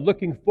 since you are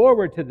looking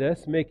forward to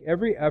this, make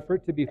every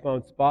effort to be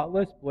found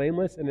spotless,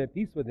 blameless, and at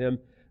peace with Him.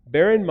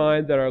 Bear in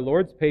mind that our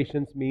Lord's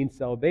patience means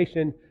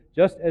salvation,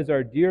 just as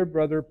our dear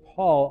brother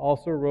Paul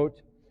also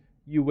wrote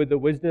you with the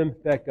wisdom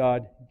that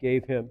God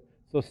gave him.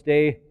 So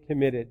stay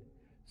committed.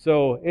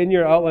 So in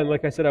your outline,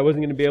 like I said, I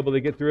wasn't going to be able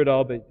to get through it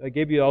all, but I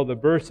gave you all the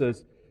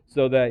verses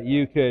so that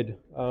you could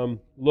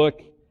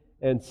look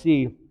and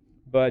see.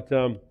 But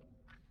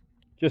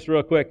just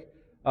real quick,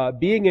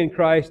 being in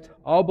Christ,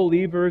 all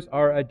believers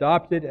are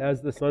adopted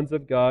as the sons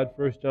of God,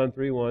 1 John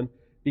 3:1,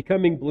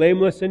 becoming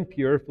blameless and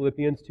pure,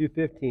 Philippians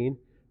 2:15.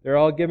 They're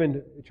all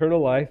given eternal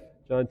life,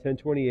 John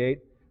 10:28.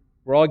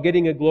 We're all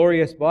getting a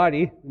glorious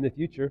body in the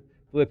future,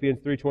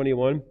 Philippians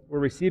 3:21. We're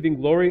receiving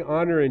glory,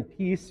 honor, and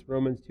peace,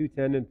 Romans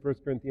 2:10 and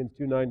 1 Corinthians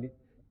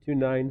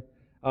 2:9.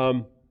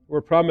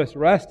 We're promised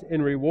rest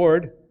and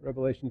reward,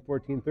 Revelation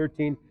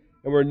 14:13.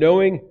 And we're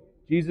knowing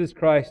Jesus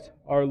Christ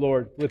our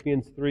Lord,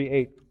 Philippians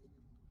 3:8.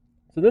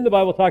 So then the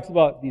Bible talks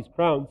about these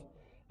crowns.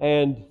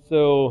 And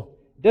so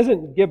it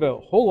doesn't give a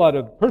whole lot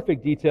of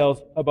perfect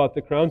details about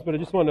the crowns, but I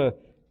just want to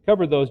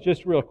cover those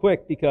just real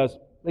quick because,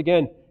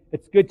 again,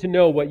 it's good to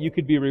know what you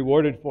could be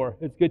rewarded for.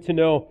 It's good to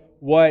know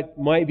what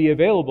might be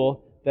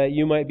available that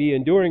you might be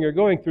enduring or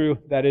going through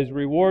that is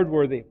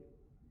reward-worthy.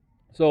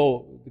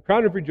 So, the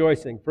crown of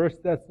rejoicing,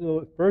 1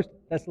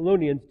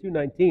 Thessalonians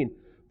 2:19.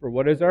 For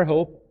what is our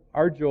hope,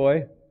 our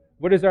joy?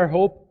 What is our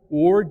hope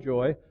or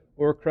joy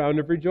or crown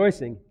of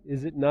rejoicing?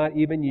 Is it not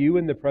even you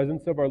in the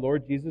presence of our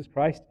Lord Jesus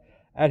Christ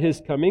at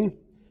His coming?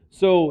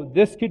 So,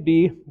 this could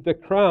be the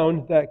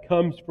crown that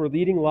comes for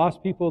leading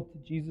lost people to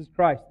Jesus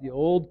Christ.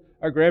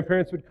 Our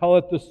grandparents would call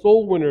it the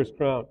soul winner's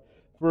crown,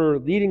 for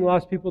leading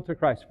lost people to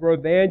Christ, for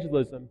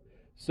evangelism.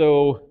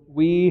 So,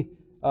 we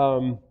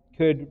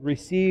could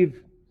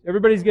receive.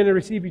 Everybody's going to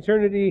receive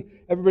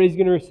eternity. Everybody's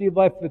going to receive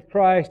life with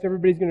Christ.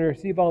 Everybody's going to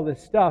receive all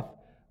this stuff.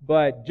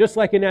 But just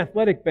like an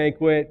athletic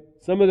banquet,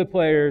 some of the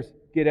players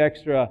get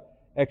extra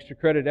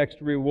credit,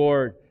 extra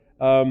reward.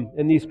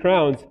 And these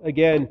crowns,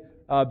 again,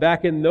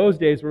 back in those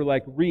days were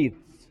like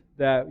wreaths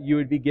that you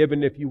would be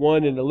given if you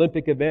won an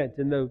Olympic event.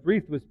 And the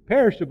wreath was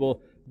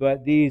perishable,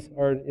 but these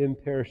are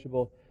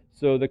imperishable.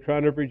 So the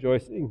crown of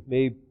rejoicing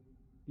may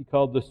be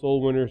called the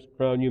soul winner's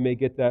crown. You may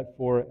get that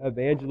for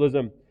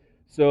evangelism.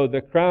 So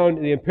the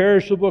crown, the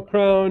imperishable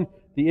crown,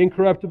 the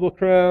incorruptible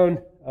crown,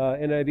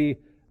 NIV,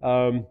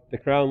 the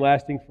crown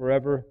lasting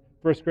forever.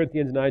 1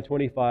 Corinthians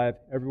 9:25,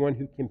 everyone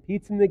who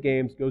competes in the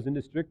games goes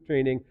into strict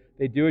training.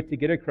 They do it to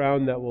get a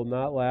crown that will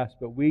not last,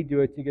 but we do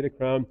it to get a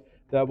crown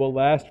that will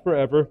last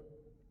forever.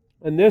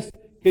 And this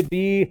could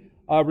be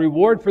a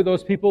reward for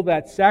those people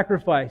that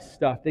sacrifice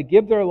stuff. They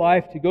give their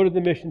life to go to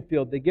the mission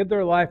field. They give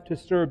their life to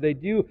serve. They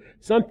do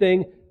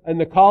something in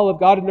the call of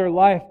God in their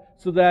life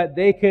so that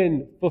they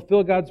can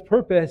fulfill God's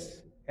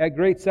purpose at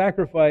great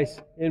sacrifice.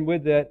 And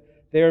with that,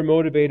 they are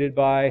motivated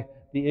by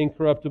the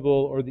incorruptible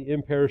or the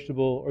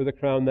imperishable or the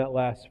crown that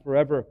lasts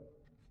forever.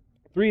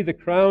 3, the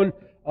crown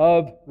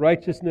of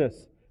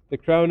righteousness. The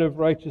crown of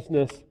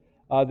righteousness.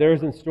 There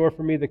is in store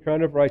for me the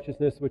crown of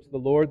righteousness, which the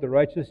Lord, the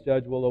righteous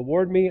judge, will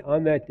award me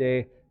on that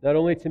day, not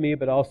only to me,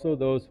 but also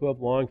those who have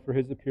longed for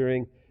His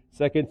appearing.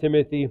 2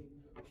 Timothy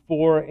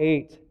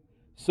 4:8.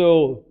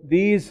 So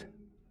this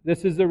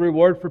is the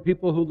reward for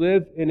people who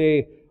live in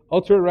a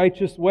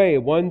ultra-righteous way,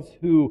 ones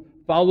who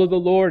follow the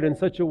Lord in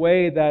such a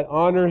way that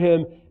honor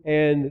Him,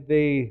 and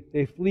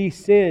they flee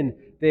sin.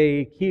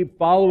 They keep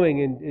following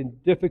in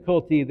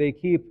difficulty. They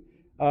keep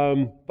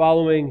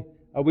following.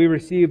 We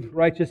receive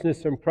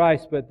righteousness from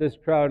Christ, but this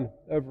crown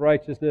of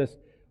righteousness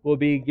will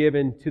be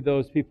given to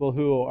those people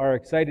who are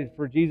excited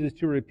for Jesus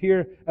to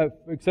appear,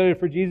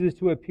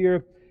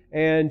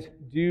 and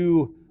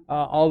do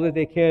all that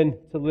they can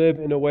to live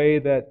in a way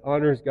that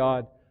honors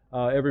God.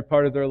 Every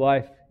part of their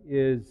life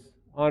is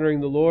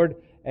honoring the Lord,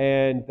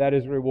 and that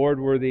is reward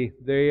worthy.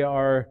 They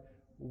are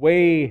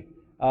way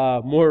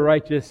more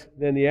righteous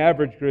than the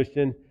average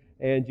Christian,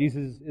 and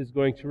Jesus is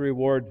going to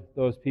reward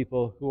those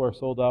people who are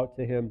sold out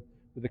to Him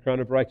with the crown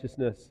of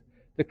righteousness.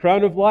 The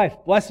crown of life.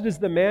 Blessed is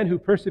the man who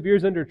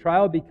perseveres under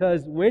trial,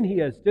 because when he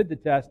has stood the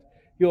test,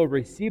 he will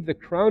receive the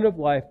crown of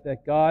life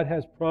that God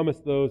has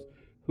promised those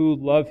who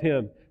love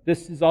Him.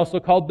 This is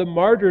also called the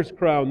martyr's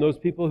crown, those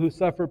people who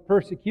suffer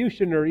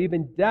persecution or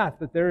even death,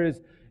 that there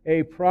is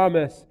a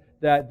promise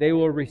that they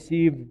will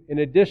receive an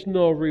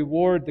additional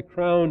reward, the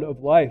crown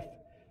of life.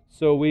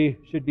 So we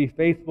should be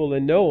faithful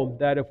and know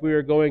that if we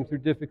are going through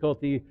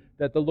difficulty,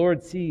 that the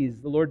Lord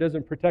sees. The Lord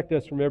doesn't protect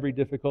us from every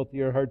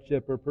difficulty or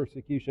hardship or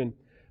persecution,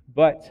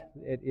 but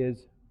it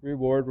is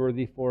reward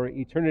worthy for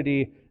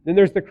eternity. Then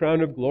there's the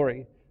crown of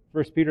glory.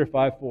 1 Peter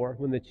 5:4.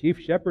 When the chief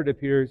shepherd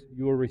appears,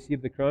 you will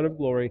receive the crown of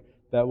glory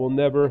that will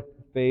never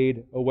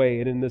fade away.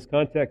 And in this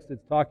context,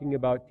 it's talking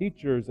about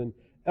teachers and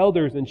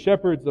elders and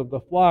shepherds of the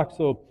flock.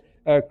 So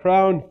a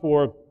crown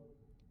for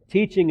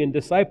teaching and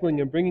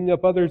discipling and bringing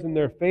up others in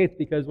their faith,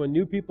 because when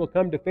new people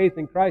come to faith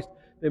in Christ,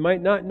 they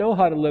might not know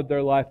how to live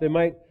their life. They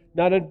might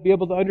not be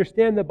able to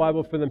understand the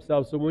Bible for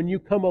themselves. So when you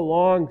come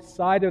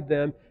alongside of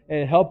them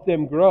and help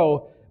them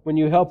grow, when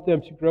you help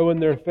them to grow in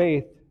their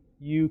faith,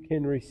 you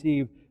can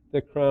receive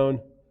the crown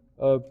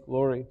of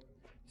glory.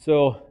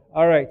 So,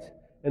 all right.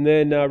 And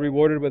then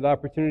rewarded with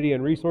opportunity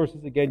and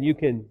resources. Again, you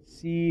can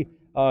see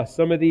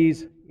some of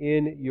these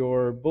in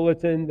your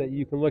bulletin that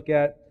you can look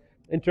at.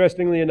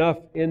 Interestingly enough,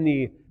 in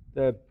the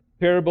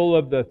parable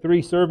of the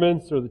 3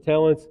 servants or the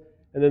talents,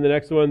 and then the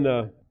next one,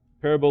 the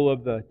parable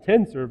of the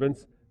 10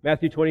 servants,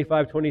 Matthew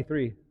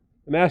 25:23.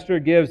 The master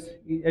gives,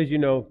 as you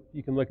know,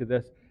 you can look at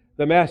this,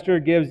 the master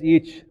gives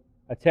each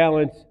a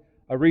talent,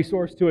 a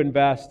resource to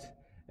invest,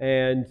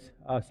 and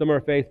some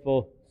are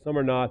faithful, some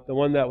are not. The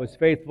one that was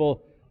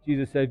faithful,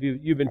 Jesus said,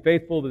 you've been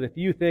faithful to the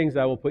few things,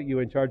 I will put you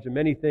in charge of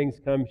many things.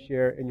 Come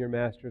share in your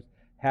master's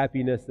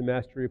happiness. The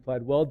master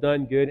replied, well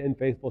done, good and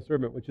faithful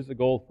servant, which is a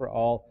goal for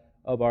all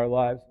of our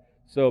lives.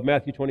 So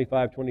Matthew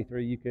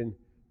 25:23, you can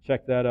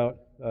check that out.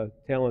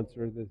 Talents,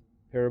 or the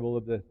parable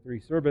of the 3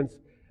 servants.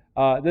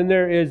 Then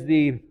there is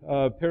the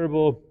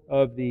parable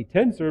of the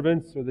 10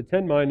 servants, or the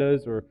 10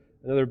 minas, or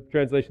another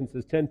translation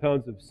says 10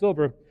 pounds of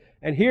silver.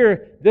 And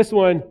here, this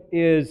one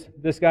is,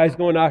 this guy's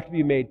going off to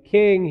be made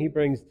king. He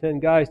brings 10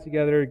 guys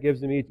together,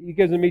 gives them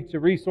each a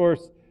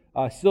resource,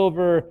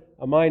 silver,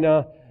 a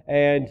mina,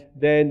 and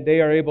then they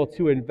are able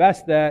to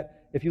invest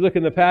that. If you look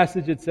in the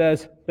passage, it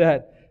says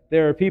that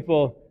there are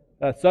people,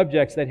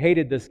 subjects that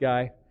hated this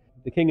guy.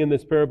 The king in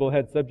this parable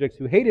had subjects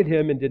who hated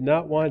him and did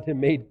not want him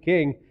made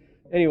king.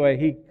 Anyway,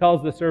 he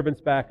calls the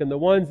servants back, and the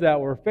ones that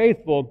were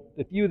faithful,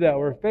 the few that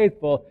were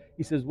faithful,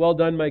 he says, well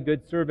done, my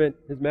good servant.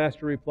 His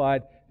master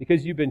replied,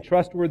 because you've been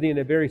trustworthy in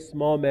a very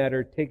small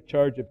matter, take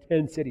charge of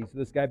 10 cities. So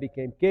this guy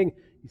became king.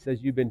 He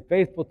says, you've been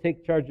faithful,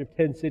 take charge of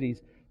 10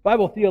 cities.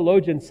 Bible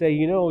theologians say,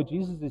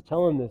 Jesus is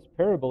telling this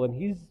parable, and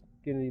he's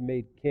going to be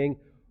made king.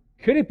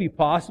 Could it be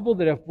possible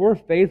that if we're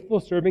faithful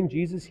serving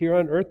Jesus here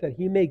on earth, that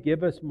He may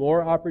give us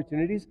more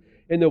opportunities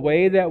in the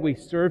way that we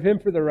serve Him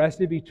for the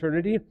rest of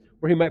eternity,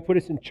 where He might put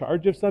us in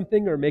charge of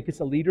something or make us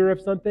a leader of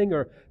something,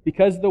 or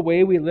because of the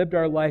way we lived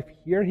our life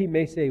here, He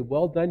may say,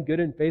 well done, good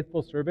and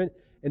faithful servant,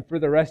 and for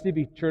the rest of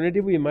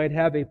eternity we might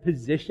have a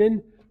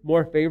position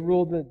more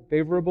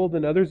favorable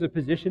than others, a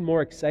position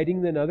more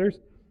exciting than others.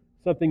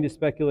 Something to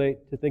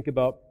speculate, to think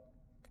about.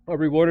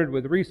 Rewarded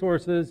with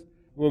resources.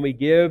 When we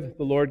give,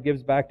 the Lord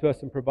gives back to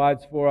us and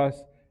provides for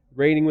us.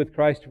 Reigning with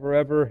Christ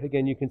forever.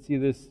 Again, you can see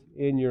this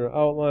in your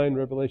outline,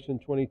 Revelation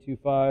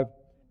 22:5.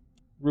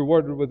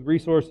 Rewarded with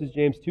resources,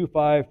 James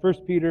 2:5,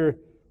 1 Peter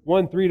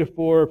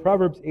 1:3-4,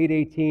 Proverbs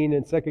 8:18,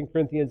 and 2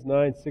 Corinthians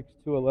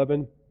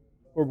 9:6-11,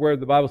 or where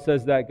the Bible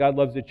says that God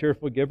loves a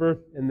cheerful giver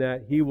and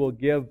that He will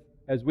give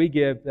as we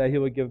give, that He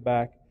will give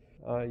back.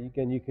 You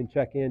can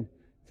check in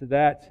to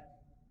that.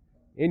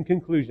 In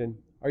conclusion,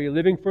 are you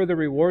living for the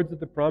rewards of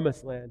the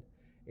promised land?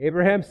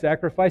 Abraham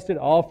sacrificed it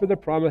all for the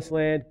promised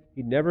land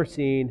he'd never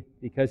seen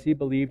because he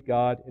believed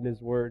God and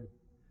His word.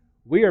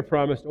 We are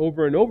promised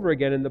over and over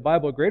again in the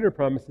Bible greater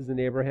promises than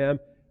Abraham.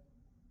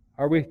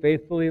 Are we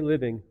faithfully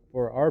living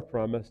for our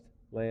promised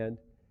land?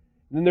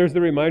 And then there's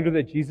the reminder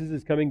that Jesus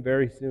is coming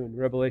very soon.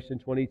 Revelation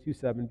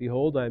 22:7,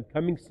 behold, I am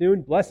coming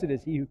soon. Blessed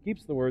is he who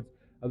keeps the words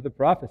of the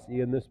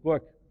prophecy in this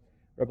book.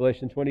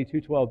 Revelation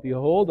 22:12,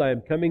 behold, I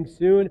am coming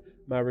soon.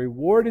 My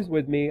reward is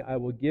with me. I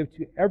will give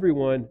to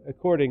everyone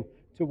according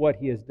to what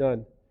he has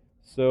done.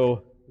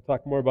 So we'll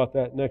talk more about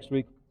that next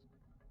week.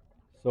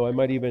 So I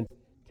might even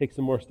take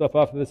some more stuff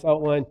off of this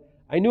outline.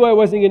 I knew I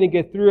wasn't going to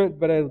get through it,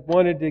 but I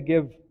wanted to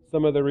give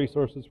some of the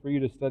resources for you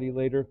to study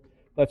later.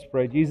 Let's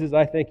pray. Jesus,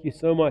 I thank you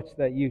so much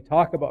that you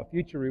talk about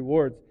future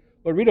rewards.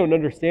 Lord, we don't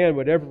understand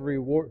what every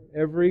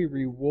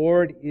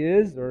reward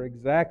is or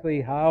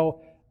exactly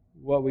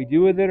what we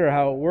do with it or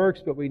how it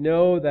works, but we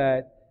know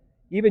that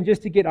even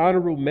just to get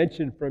honorable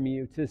mention from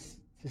you, to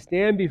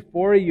stand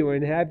before you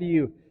and have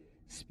you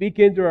speak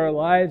into our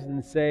lives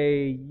and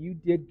say, you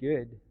did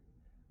good.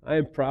 I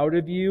am proud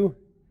of you.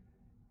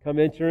 Come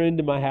enter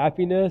into my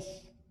happiness.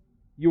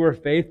 You were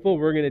faithful.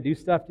 We're going to do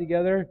stuff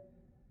together.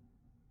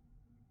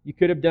 You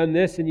could have done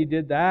this and you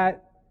did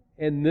that,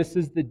 and this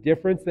is the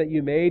difference that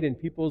you made in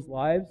people's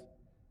lives.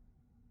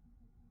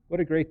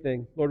 What a great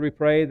thing. Lord, we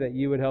pray that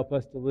you would help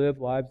us to live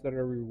lives that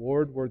are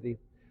reward-worthy.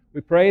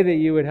 We pray that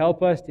you would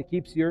help us to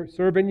keep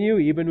serving you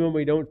even when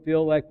we don't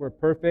feel like we're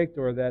perfect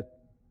or that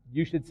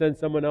you should send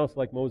someone else,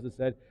 like Moses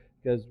said,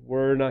 because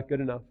we're not good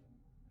enough.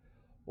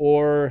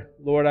 Or,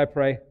 Lord, I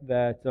pray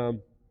that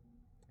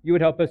you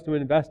would help us to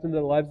invest in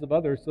the lives of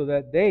others so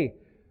that they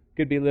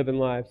could be living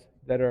lives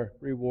that are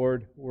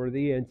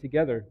reward-worthy, and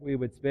together we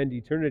would spend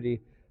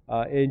eternity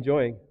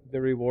enjoying the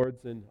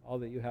rewards and all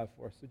that you have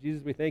for us. So,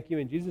 Jesus, we thank you.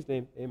 In Jesus'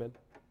 name, amen.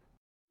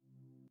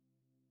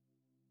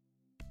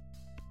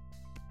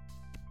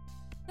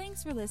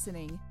 Thanks for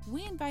listening.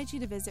 We invite you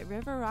to visit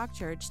River Rock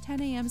Church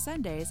 10 a.m.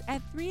 Sundays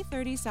at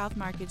 330 South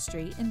Market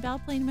Street in Belle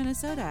Plaine,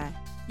 Minnesota.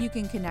 You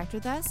can connect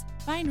with us,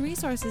 find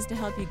resources to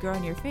help you grow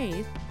in your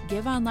faith,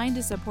 give online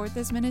to support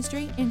this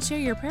ministry, and share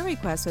your prayer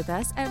requests with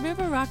us at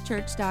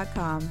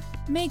riverrockchurch.com.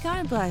 May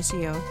God bless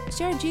you.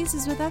 Share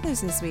Jesus with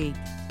others this week.